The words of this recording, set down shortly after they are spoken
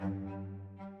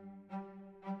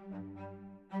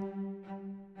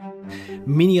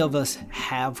Many of us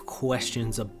have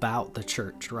questions about the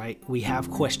church, right? We have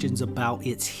questions about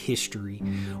its history.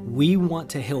 We want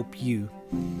to help you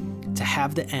to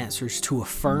have the answers to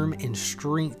affirm and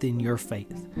strengthen your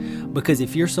faith. Because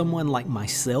if you're someone like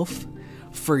myself,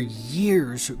 for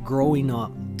years growing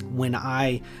up,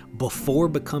 before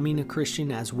becoming a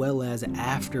Christian as well as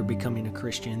after becoming a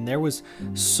Christian, there was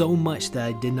so much that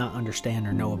I did not understand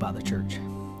or know about the church.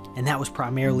 And that was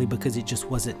primarily because it just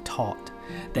wasn't taught.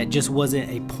 That just wasn't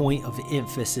a point of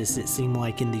emphasis, it seemed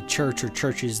like, in the church or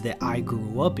churches that I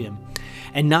grew up in.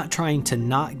 And not trying to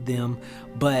knock them,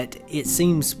 but it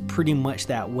seems pretty much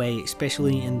that way,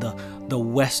 especially in the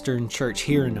Western church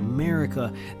here in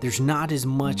America. There's not as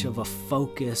much of a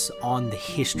focus on the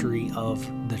history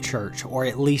of the church, or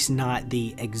at least not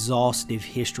the exhaustive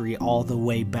history all the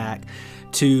way back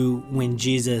to when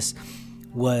Jesus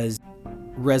was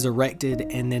resurrected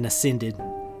and then ascended.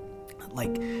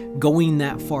 Like going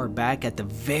that far back at the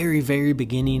very, very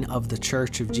beginning of the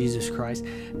Church of Jesus Christ,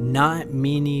 not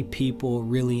many people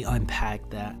really unpack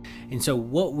that. And so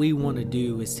what we want to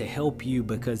do is to help you,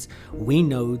 because we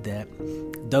know that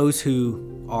those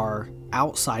who are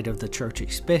outside of the church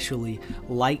especially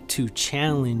like to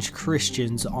challenge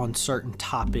Christians on certain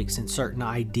topics and certain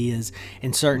ideas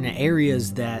in certain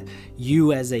areas that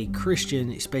you as a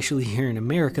Christian, especially here in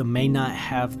America, may not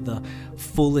have the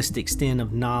fullest extent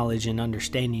of knowledge and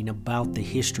understanding about the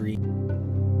history.